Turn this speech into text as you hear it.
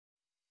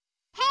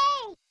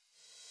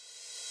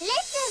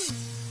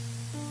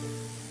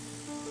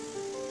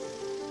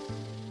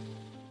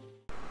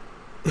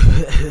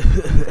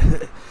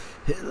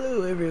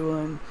Hello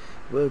everyone,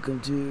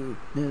 welcome to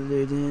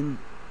another than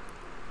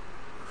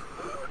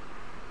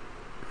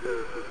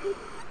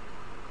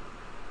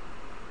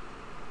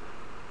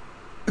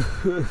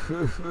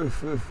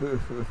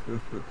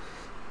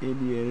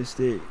Indiana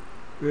State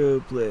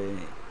roleplay.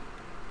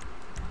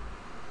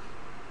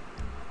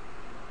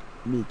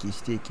 Micky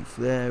Sticky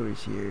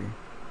Flowers here.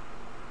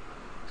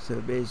 So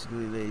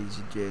basically, ladies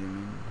and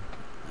gentlemen,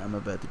 I'm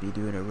about to be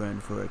doing a run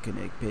for a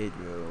Connect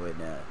Pedro and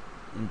whatnot.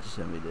 And just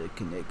some of the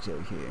connects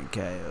out here in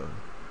Kyle.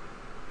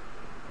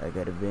 I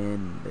got a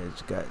van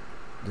that's got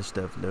the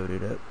stuff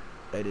loaded up.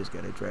 I just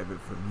gotta drive it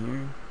from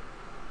here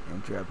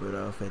and drop it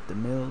off at the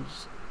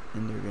mills,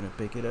 and they're gonna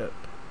pick it up.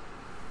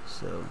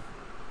 So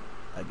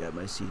I got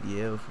my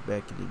CDL for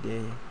back in the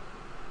day,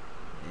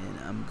 and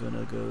I'm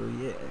gonna go,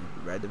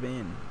 ride the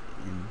van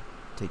and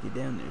take it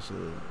down there. So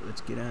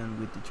let's get on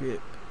with the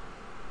trip.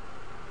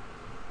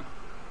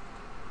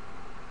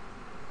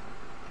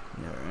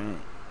 Alright.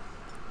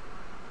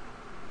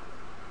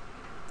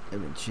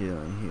 I've been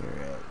chilling here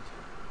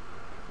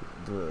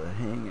at the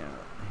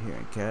hangout here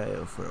in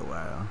Kyle for a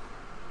while.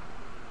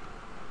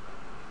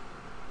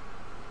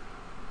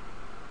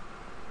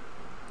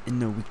 And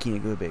no, we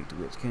can't go back to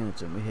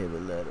Wisconsin. We have a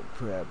lot of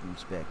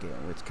problems back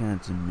in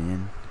Wisconsin,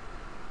 man.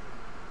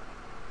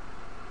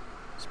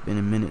 It's been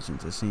a minute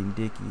since I seen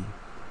Dicky.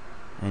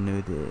 I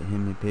know that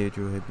him and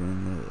Pedro have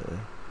been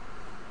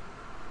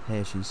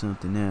hashing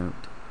something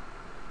out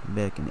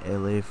back in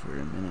LA for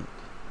a minute.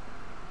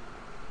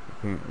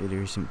 Apparently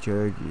there's some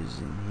charges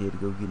and he had to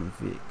go get them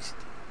fixed.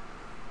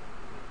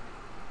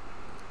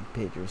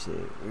 Pedro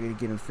said, we're gonna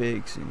get him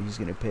fixed and he's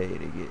gonna pay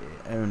to get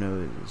it. I don't know,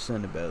 it was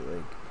something about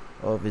like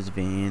all of his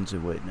vans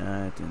or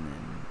whatnot, and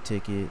then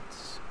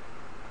tickets.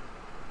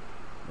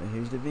 But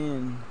here's the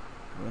van.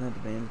 Well, not the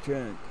van, the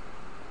truck.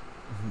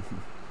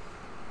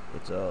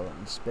 Let's all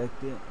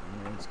inspect it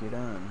and let's get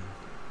on.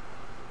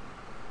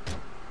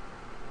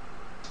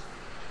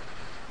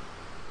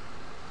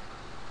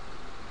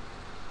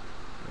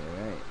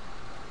 Alright.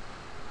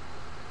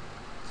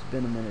 It's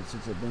been a minute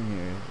since I've been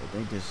here. I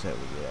think this is how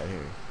we get out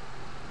here.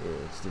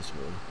 Yeah, it's this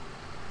way.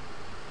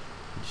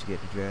 You just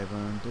get to drive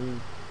on through.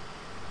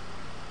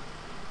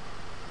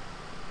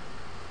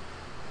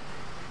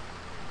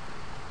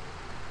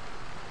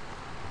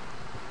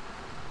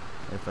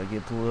 If I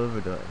get pulled over,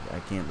 though, I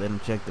can't let them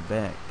check the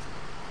back.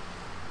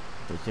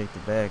 If they check the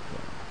back,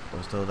 I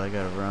was told I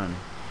gotta run.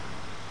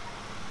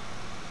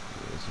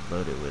 It's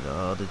loaded with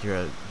all the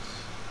drugs.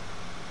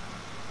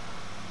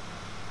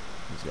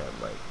 He's got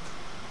like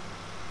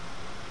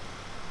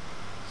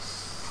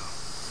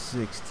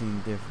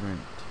 16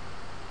 different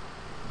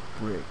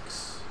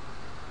bricks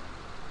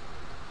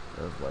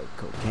of like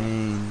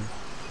cocaine.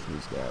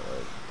 He's got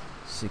like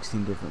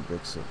 16 different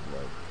bricks of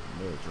like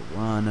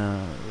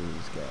marijuana.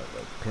 He's got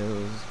like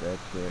pills back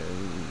there.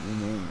 You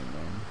name it,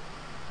 man.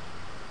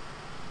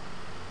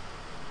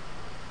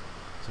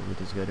 So we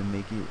just gotta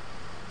make it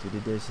to the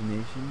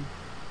destination,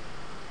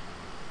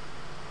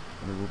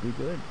 and it will be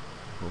good.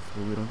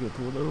 Hopefully we don't get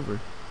pulled over.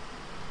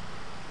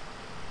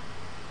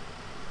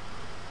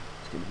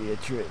 It's gonna be a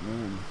trip,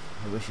 man.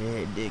 I wish I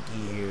had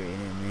Dicky here in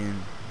it, man.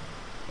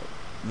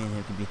 Me and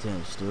him could be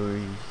telling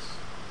stories.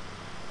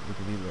 We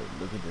could be like,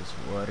 look at this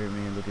water,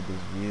 man. Look at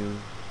this view.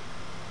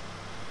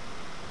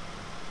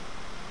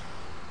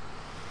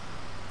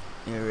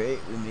 Alright,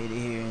 we made it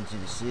here into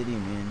the city,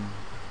 man.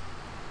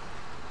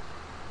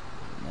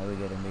 Now we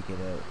gotta make it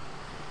out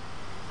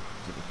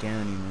to the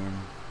county,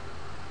 man.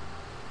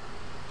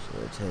 So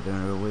let's head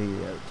on our way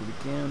out to the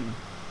county.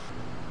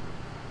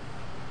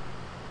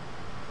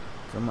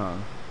 Come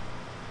on.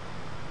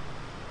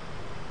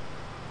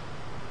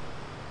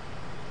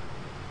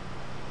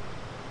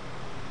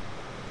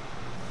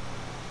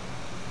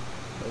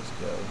 Let's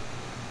go.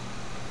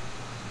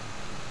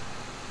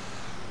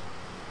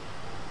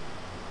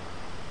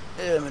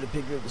 Yeah, I'm gonna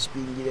pick up the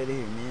speed and get out of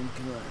here, man.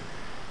 Come on.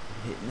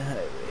 I'm hitting the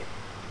highway.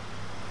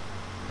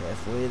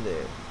 Halfway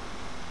there.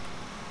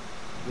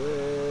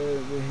 Well,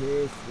 we're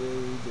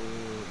halfway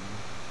there.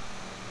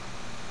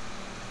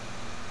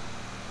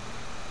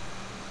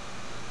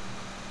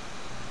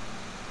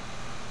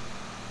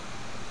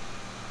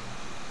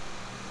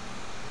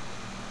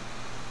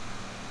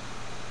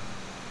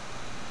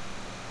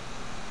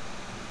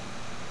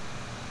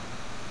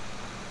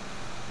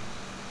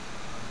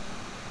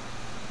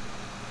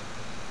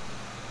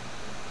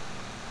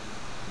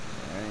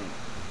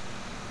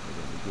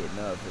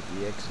 Getting off at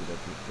the exit up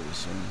here pretty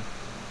soon.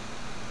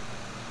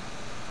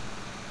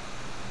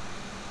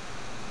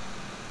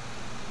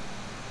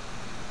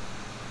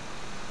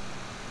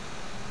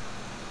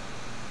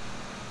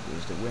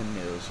 There's the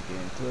windmills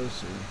getting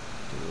closer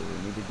to where we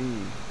need to be.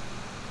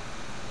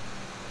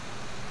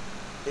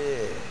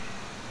 Yeah.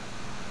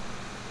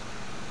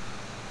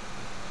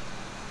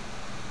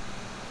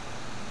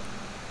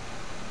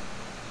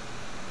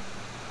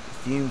 The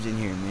fumes in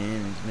here, man,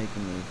 it's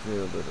making me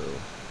feel a little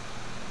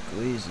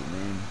queasy,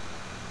 man.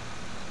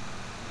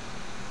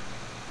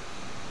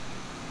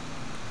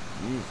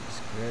 Jesus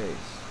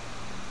Christ.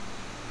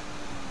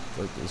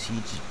 Like this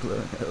heat just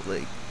blowing out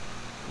like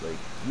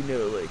you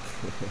know, like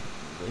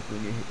like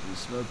when you're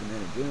smoking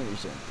in a joint or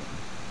something.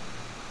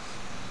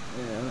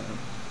 Yeah, I don't know.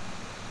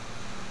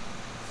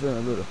 Feeling a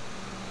little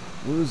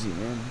woozy,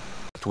 man.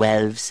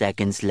 12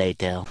 seconds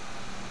later.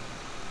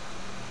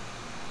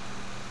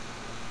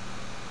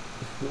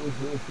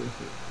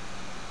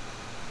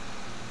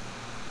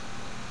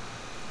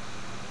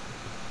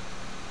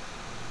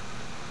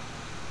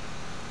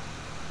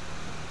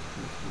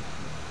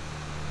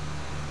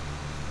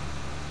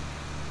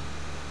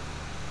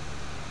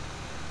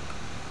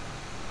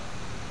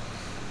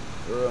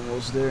 We're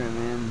almost there,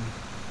 man.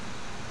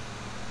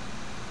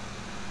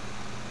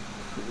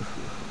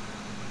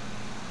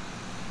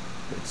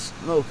 It's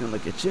smoking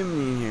like a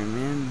chimney in here,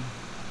 man.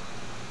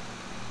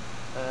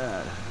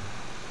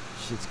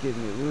 Shit's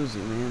getting me woozy,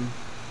 man.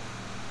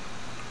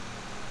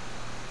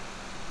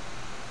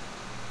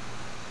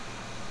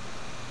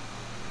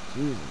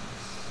 Jesus.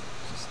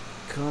 Just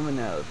coming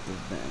out the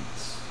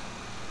vents.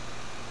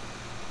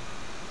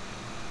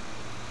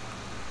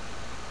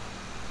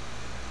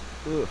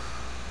 Oof.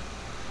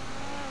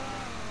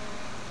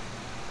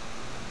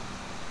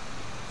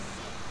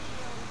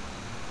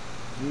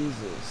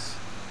 Jesus.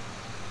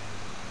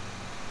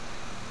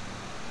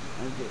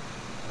 I'm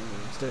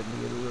starting to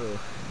get a little...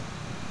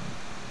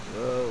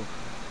 Whoa.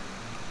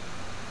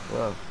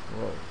 Whoa,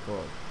 whoa,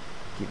 whoa.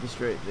 Keep it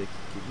straight, Vic.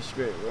 Keep it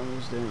straight. We're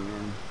almost there,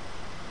 man.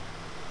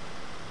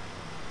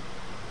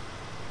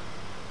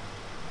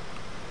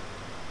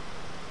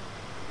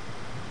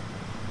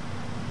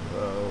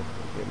 Whoa.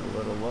 Getting a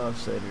little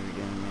lopsided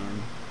again,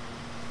 man.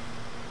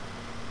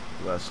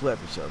 Well,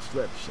 slap yourself,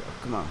 slap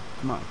yourself. Come on,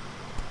 come on.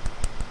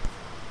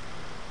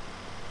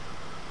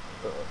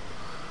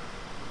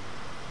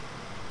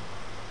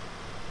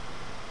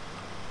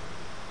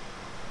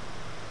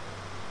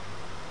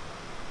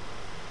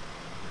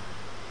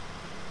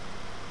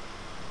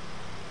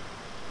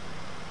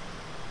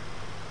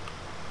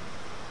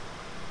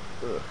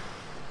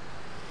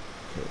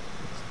 Okay,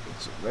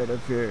 it's right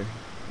up here.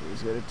 You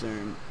just gotta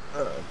turn.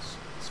 It's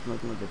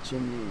smoking like a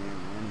chimney in here,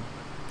 man.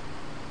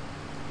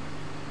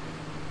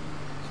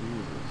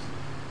 Jesus.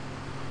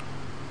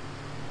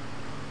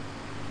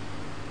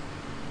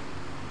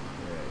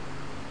 Alright.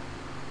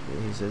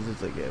 Yeah, he says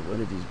it's like at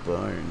one of these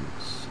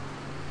barns.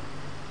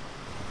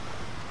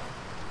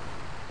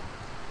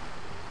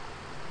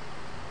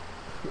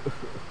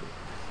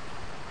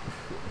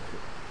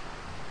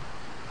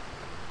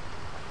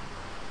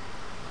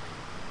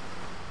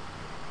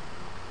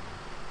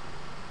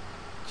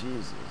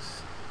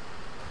 Jesus.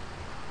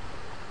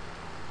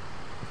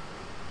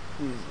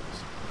 Jesus.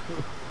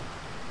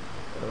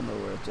 I don't know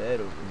where it's at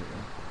over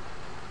here.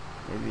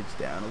 Maybe it's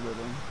down a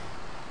little.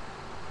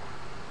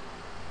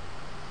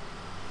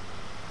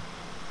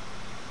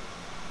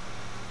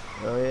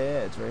 Oh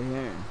yeah, it's right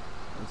here.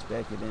 Let's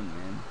back it in,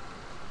 man.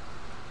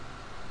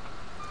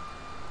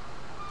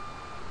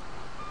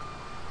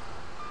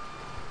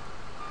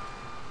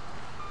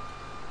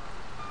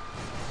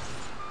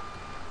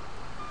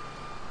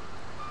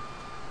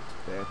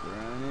 Back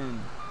around in.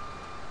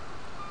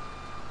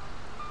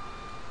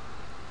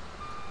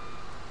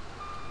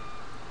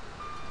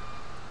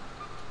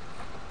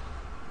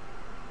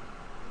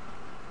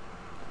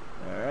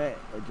 Alright,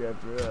 I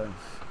dropped her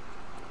off.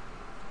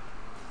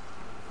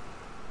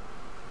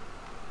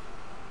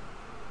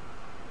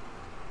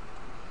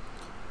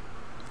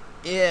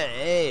 Yeah,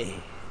 hey.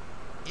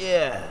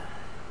 Yeah.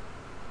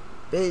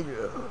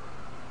 Pedro.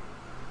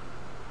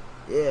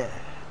 Yeah.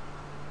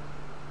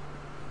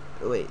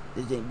 Oh, wait,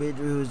 this ain't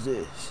Pedro, who's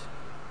this?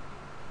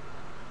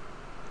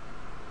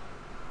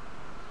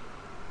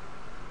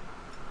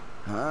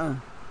 Huh?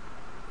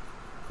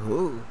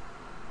 Who?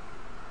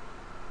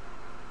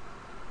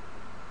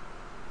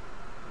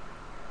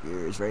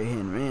 You're his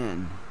right-hand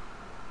man.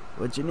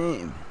 What's your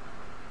name?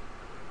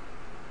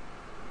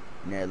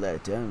 You're not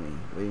allowed to tell me.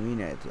 What do you mean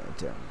not allowed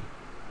to tell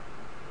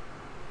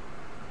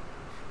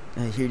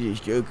me? You're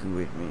just joking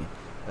with me.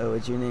 Oh,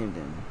 what's your name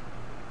then?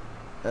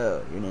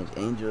 Oh, your name's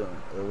Angel?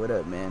 Oh, what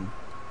up, man?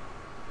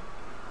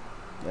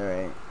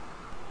 Alright.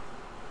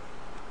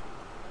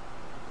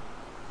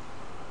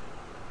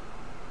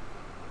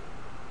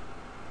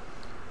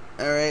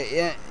 Alright,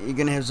 yeah. You're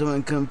gonna have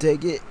someone come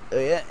take it? Oh,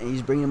 yeah? And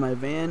he's bringing my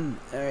van?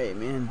 Alright,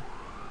 man.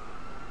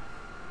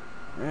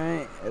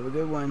 Alright, have a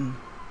good one.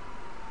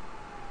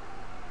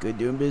 Good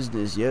doing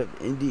business, yep,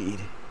 indeed.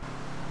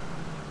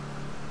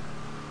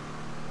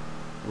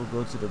 We'll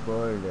go to the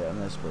bar that I'm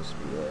not supposed to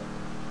be at.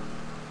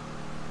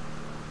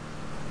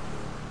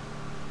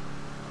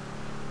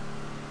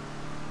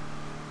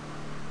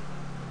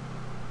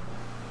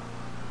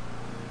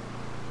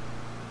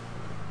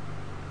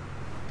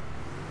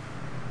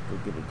 Go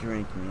get a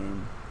drink,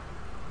 man.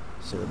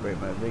 Celebrate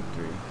my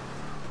victory.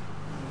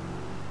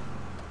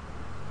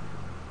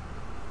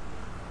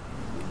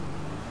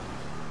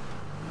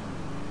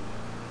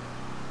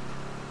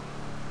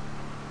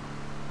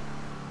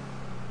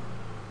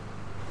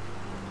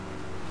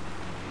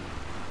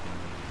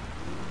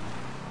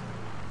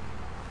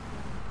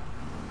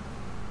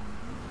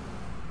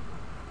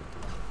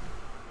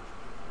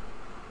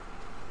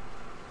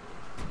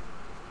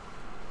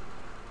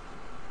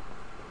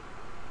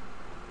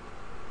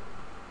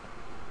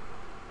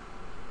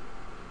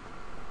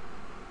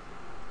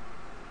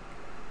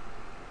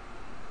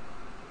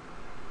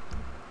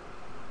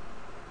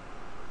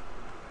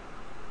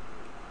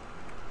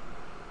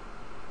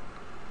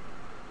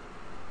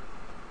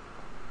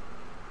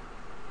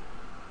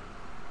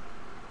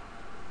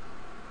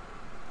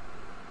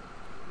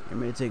 I'm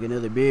gonna take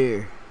another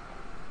beer.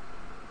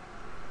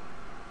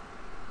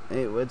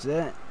 Hey, what's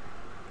that?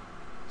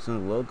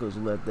 Some locals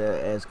left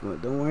that asking.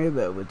 Don't worry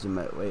about what's in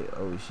my. Wait,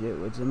 oh shit,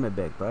 what's in my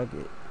back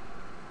pocket?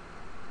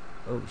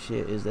 Oh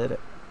shit, is that a.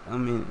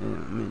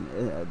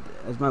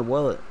 That's my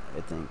wallet,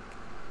 I think.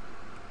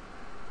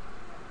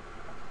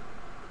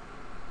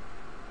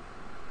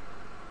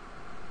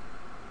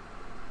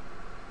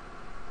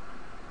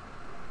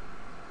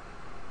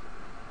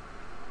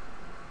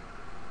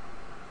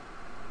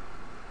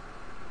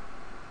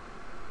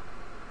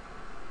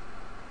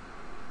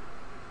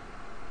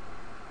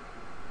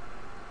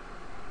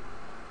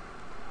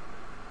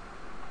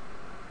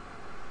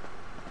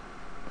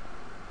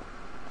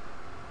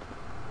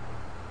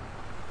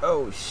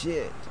 Oh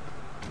shit.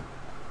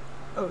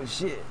 Oh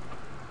shit.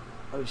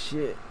 Oh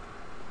shit.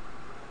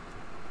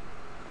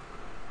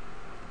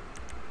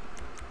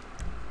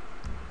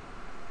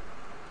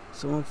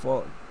 Someone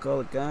call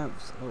the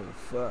cops. Oh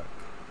fuck.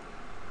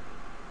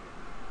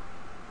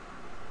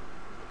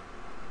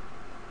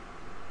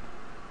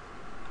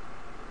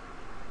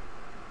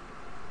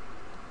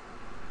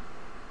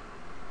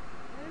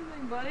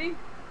 Anything, buddy?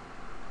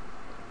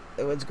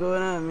 Hey, what's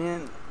going on,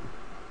 man?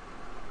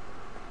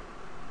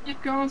 Chief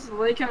Combs, the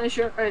Lake County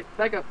Sheriff. Hey,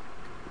 back up.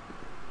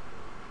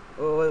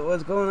 Oh,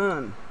 what's going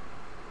on?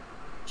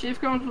 Chief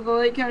Combs with the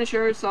Lake County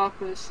Sheriff's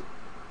Office.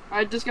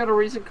 I just got a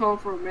recent call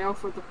for a male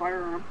with a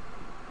firearm.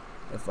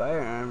 A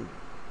firearm?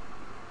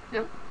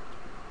 Yep.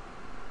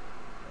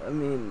 I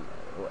mean,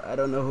 I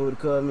don't know who would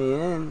call me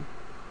in.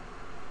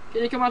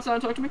 Can you come outside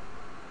and talk to me?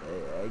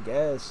 I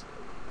guess.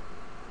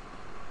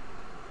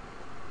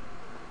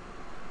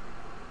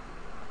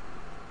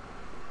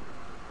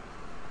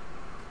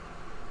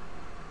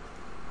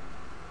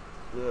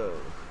 Whoa.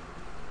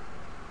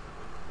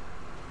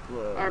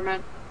 Whoa. Alright,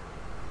 man.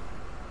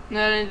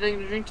 Not anything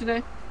to drink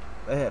today?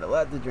 I had a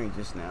lot to drink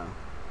just now.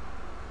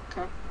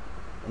 Okay.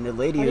 And the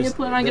lady How do you was.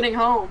 plan on getting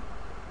home?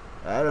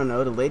 I don't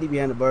know. The lady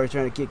behind the bar was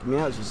trying to kick me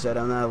out. She said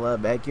I'm not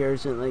allowed back here or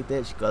something like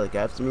that. She called the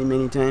cops to me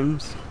many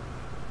times.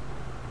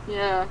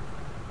 Yeah.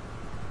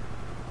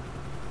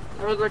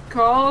 There was a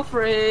call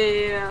for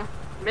a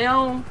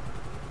male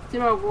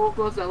female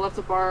vocalist that left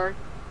the bar.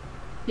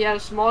 He had a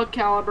small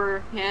caliber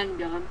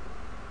handgun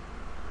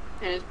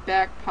in his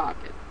back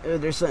pocket.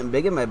 There's something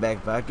big in my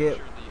back pocket.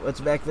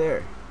 What's back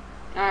there?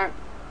 Alright.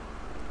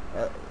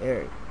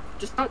 Here.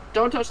 Just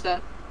don't touch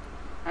that.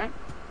 Alright?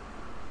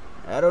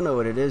 I don't know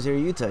what it is. Here,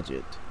 you touch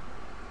it.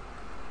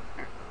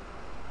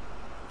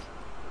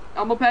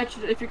 I'm gonna patch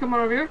you if you come on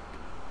over here.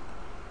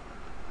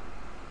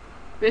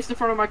 Face the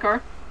front of my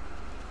car.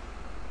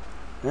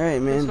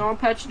 Alright, man. So I'll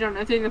patch you down.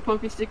 Anything that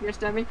poke me, stick me, or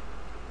stab me?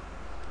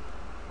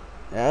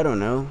 I don't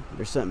know.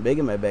 There's something big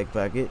in my back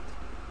pocket.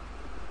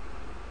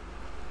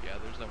 Yeah,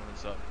 there's no one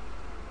inside.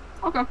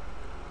 Okay.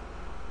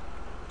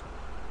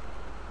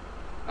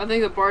 I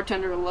think the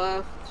bartender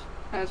left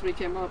as we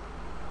came up.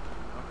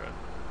 Okay.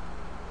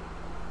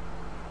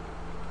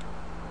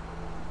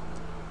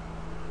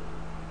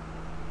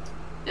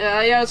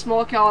 Yeah, he had a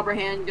small caliber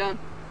handgun.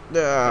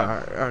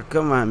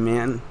 Come on,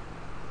 man.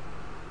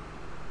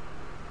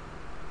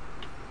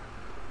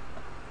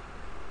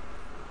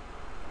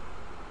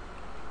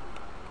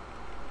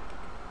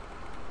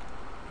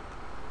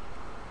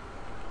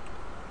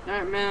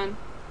 Alright, man.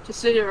 Just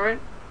sit here, alright?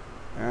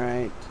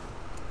 Alright.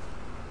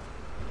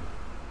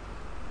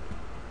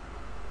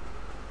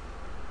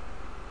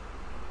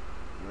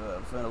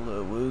 I felt a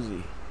little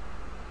woozy.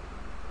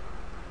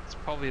 It's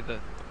probably the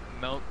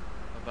amount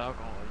of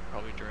alcohol you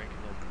probably drank in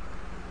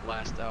the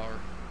last hour.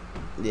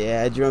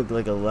 Yeah, I drunk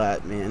like a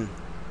lot, man.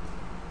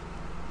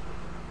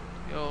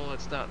 Yo,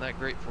 it's not that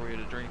great for you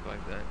to drink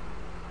like that.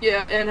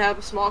 Yeah, and have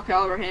a small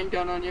caliber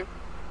handgun on you.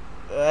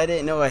 I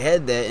didn't know I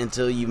had that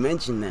until you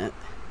mentioned that.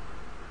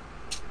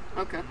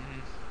 Okay.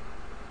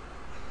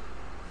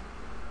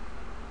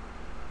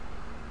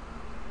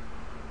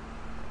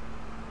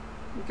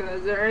 Okay,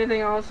 is there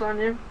anything else on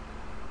you?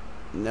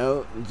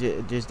 No,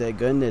 just that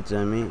gun that's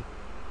on me.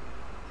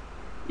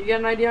 You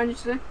got an ID on you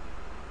today?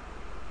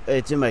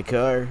 It's in my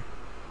car,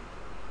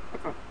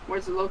 Okay.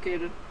 Where's it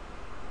located?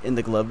 in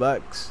the glove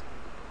box.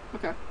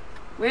 Okay.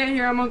 Wait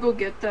here, I'm gonna go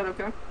get that,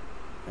 okay?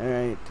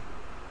 Alright.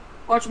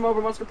 Watch him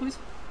over, Monster, please.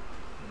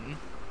 Mm-hmm.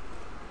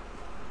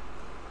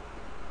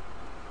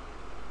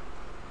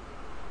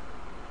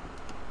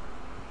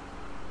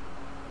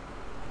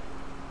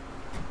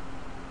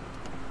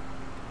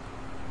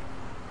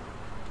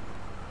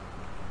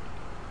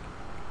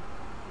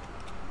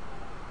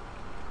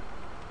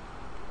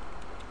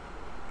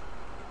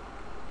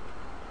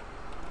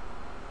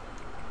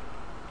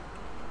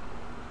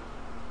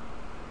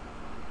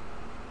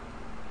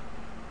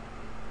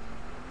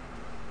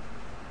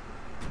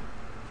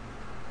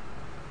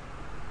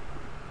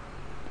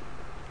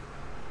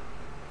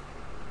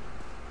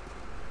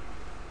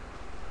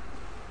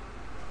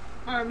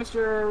 Alright,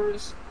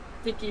 Mr.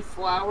 Dicky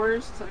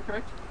Flowers, is that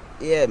correct?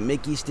 Yeah,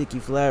 Micky Sticky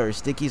Flowers.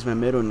 Sticky's my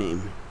middle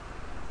name.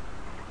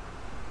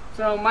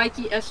 So,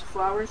 Mikey S.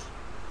 Flowers?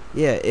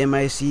 Yeah,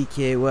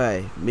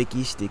 M-I-C-K-Y.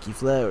 Micky Sticky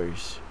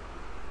Flowers.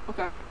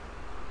 Okay.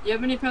 You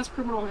have any past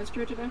criminal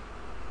history today?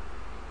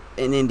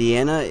 In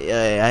Indiana,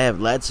 I have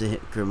lots of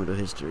criminal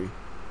history.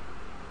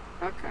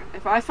 Okay.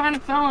 If I find a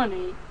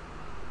felony,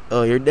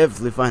 Oh, you're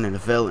definitely finding a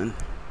felon.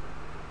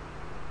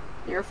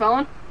 you're a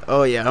felon?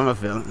 Oh yeah, I'm a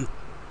felon.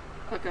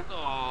 Okay.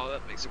 Oh,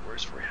 that makes it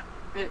worse for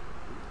you.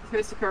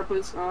 Face the car,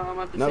 please. I'm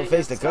about to No, say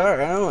face the next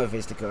car. I don't want to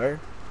face the car. time.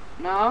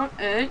 No,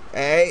 hey,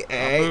 Hey, Stop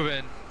hey,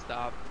 moving.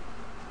 Stop.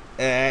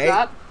 hey.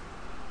 stop.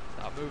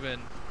 Stop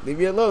moving. Leave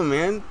me alone,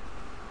 man.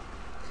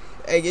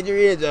 Hey, get your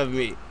hands off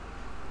me.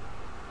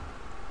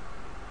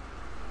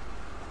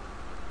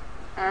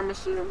 Alright,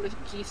 Mr.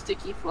 Micky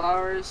Sticky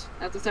Flowers.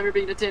 At this time, you're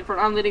being detained for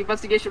an unleading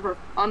investigation for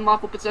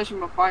unlawful possession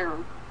of a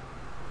firearm.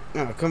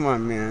 Oh, come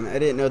on, man. I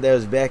didn't know that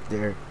was back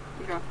there.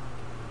 Okay.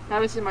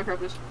 Have you seen my car,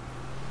 please?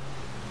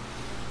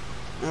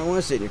 I don't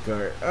want to sit in your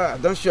car. Ah,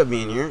 don't shove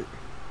me in here.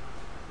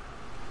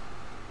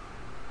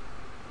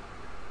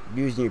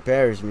 Abusing your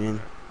powers,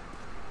 man.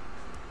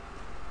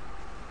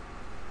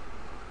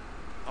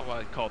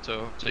 I'll call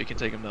tow so you can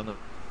take him down the.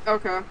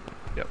 Okay.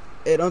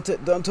 Hey, don't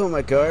tow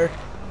my car.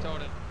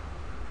 Towing it.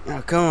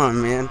 Oh, come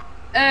on, man.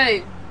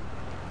 Hey!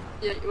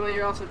 Yeah, well,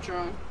 you're also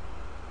drunk.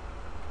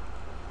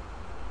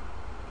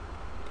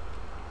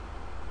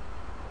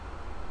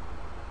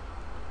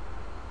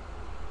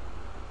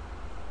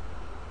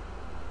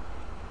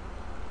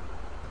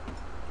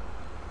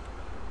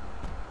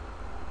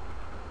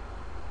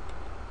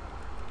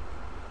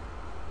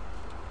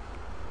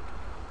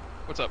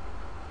 What's up?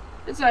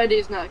 This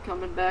ID's not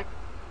coming back.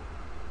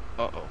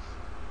 Uh-oh.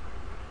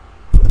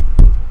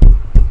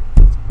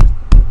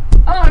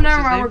 Oh, never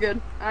his mind, name? we're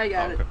good. I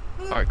got it.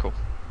 Alright, cool.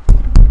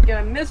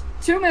 Got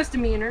two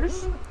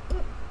misdemeanors.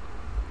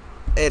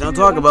 Hey, don't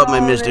Two talk about my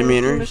felonies,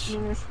 misdemeanors.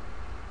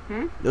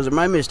 Hmm? Those are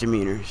my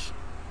misdemeanors.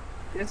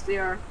 Yes, they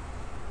are.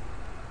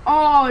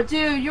 Oh,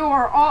 dude, you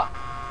are all.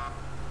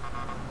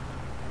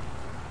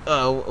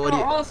 Oh, what do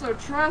You're you... also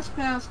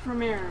trespassed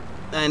from here.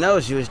 I know,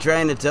 she was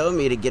trying to tell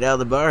me to get out of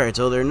the bar. I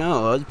told her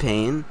no, I was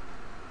paying.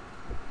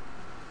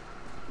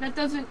 That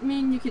doesn't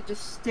mean you could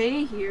just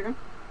stay here.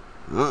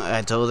 Well,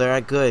 I told her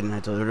I could, and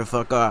I told her to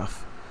fuck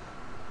off.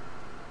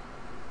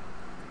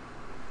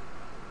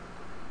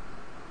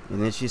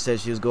 And then she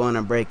said she was going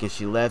on break, and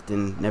she left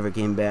and never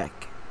came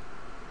back.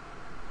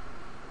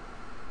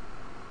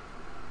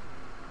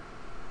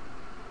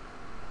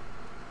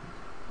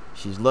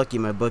 She's lucky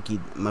my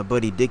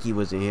buddy Dicky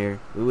wasn't here.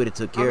 We would have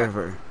took care Okay. of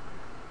her.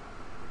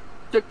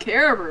 Took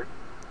care of her.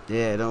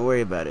 Yeah, don't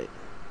worry about it.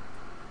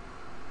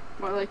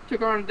 What, like,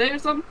 took her on a date or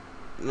something?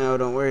 No,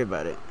 don't worry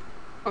about it.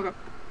 Okay.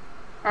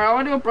 Alright, I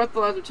want to do a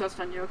breathalyzer test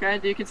on you, okay?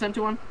 Do you consent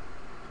to one?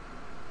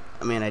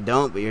 I mean, I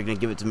don't, but you're gonna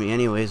give it to me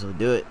anyway, so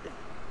do it.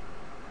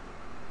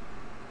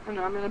 I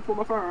know, I'm gonna pull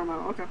my firearm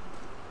out, okay.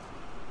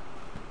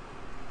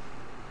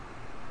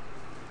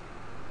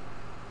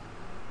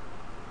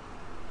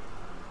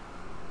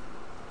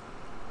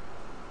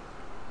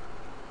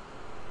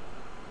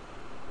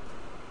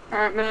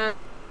 Alright, man.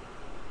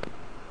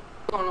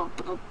 Oh no,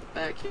 oh,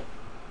 back here.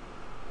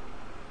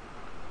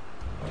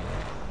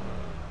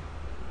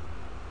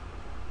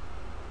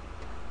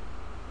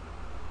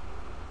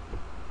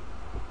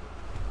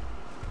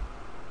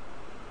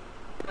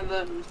 And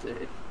then see.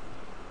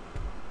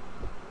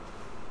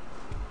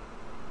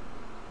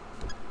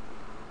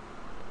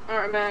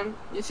 Alright, man.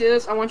 You see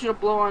this? I want you to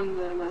blow on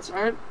this,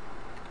 alright?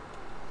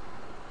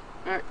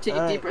 Alright, take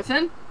a deep breath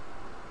in.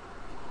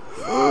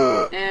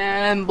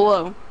 And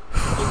blow.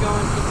 Keep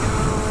going, keep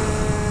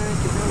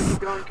going, keep going, keep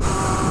going, come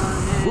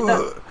on, and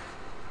done.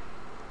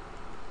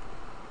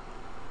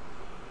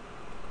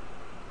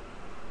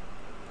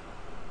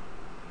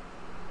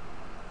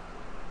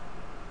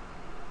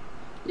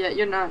 Yeah,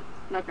 you're not.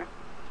 Okay.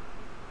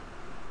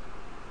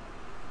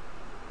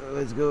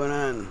 What's going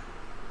on?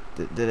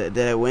 Did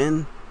I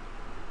win?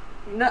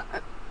 No,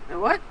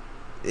 what?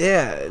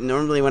 Yeah,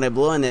 normally when I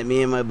blow on that,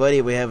 me and my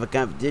buddy, we have a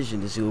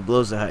competition to see who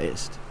blows the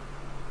highest.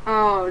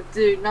 Oh,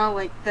 dude, not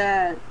like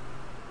that.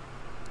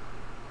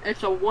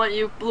 It's a one.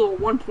 You blew a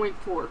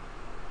 1.4.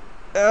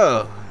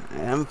 Oh,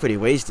 I'm pretty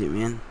wasted,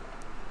 man.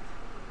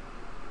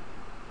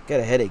 Got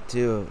a headache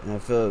too, and I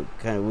feel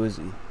kind of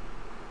woozy.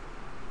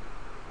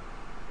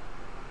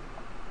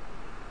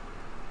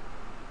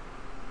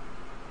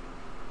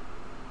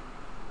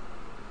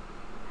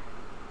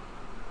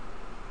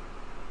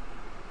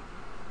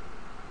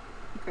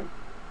 Okay.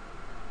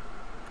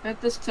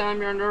 At this time,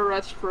 you're under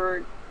arrest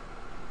for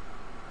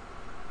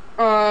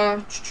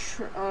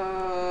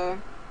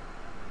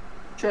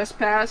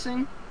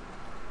trespassing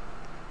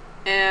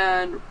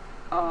and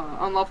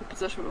unlawful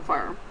possession of a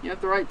firearm. You have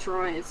the right to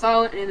remain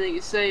silent. Anything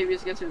you say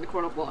is against the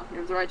court of law. You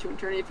have the right to an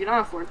attorney. If you're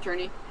not for an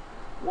attorney,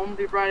 one will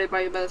be provided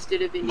by you by the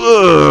state of Indiana.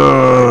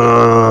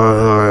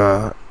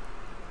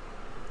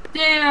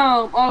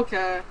 Damn.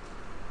 Okay.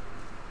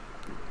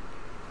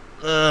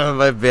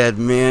 My bad,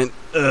 man.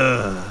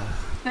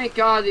 Thank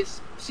God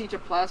these seats are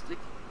plastic.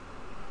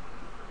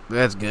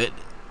 That's good.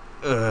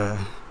 Yeah,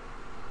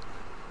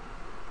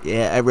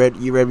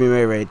 you read me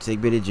my rights. Take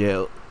me to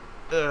jail.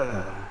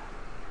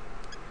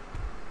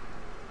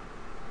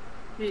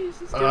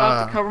 Jesus, dude, I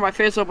have to cover my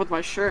face up with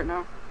my shirt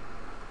now.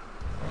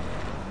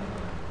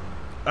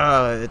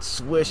 It's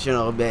swishing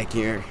all back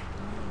here.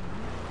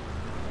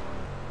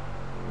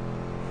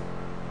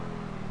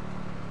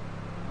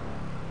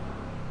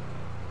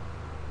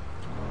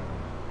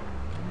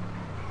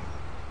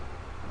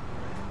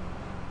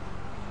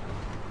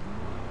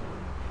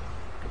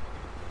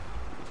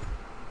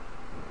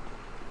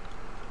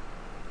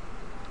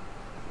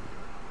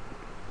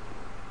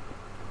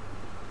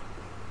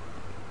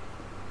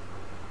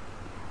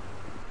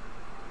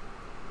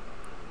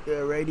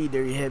 Alrighty,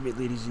 there you have it,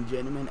 ladies and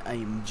gentlemen. I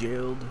am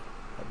jailed,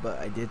 but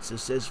I did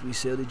successfully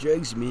sell the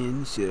drugs,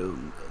 man. So,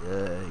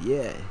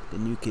 yeah, the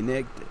new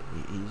Connect,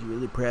 he's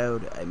really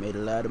proud. I made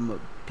a lot of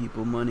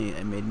people money.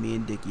 I made me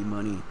and Dicky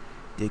money.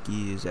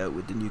 Dicky is out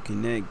with the new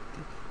Connect.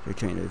 They're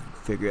trying to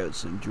figure out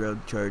some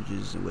drug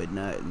charges and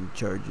whatnot, and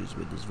charges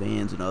with his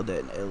vans and all that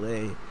in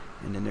LA.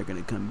 And then they're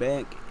gonna come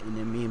back, and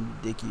then me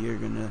and Dicky are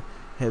gonna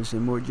have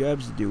some more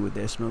jobs to do with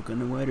that smoke on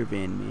the water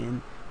van,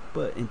 man.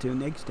 But until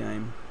next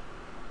time.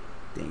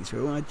 Thanks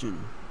for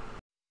watching.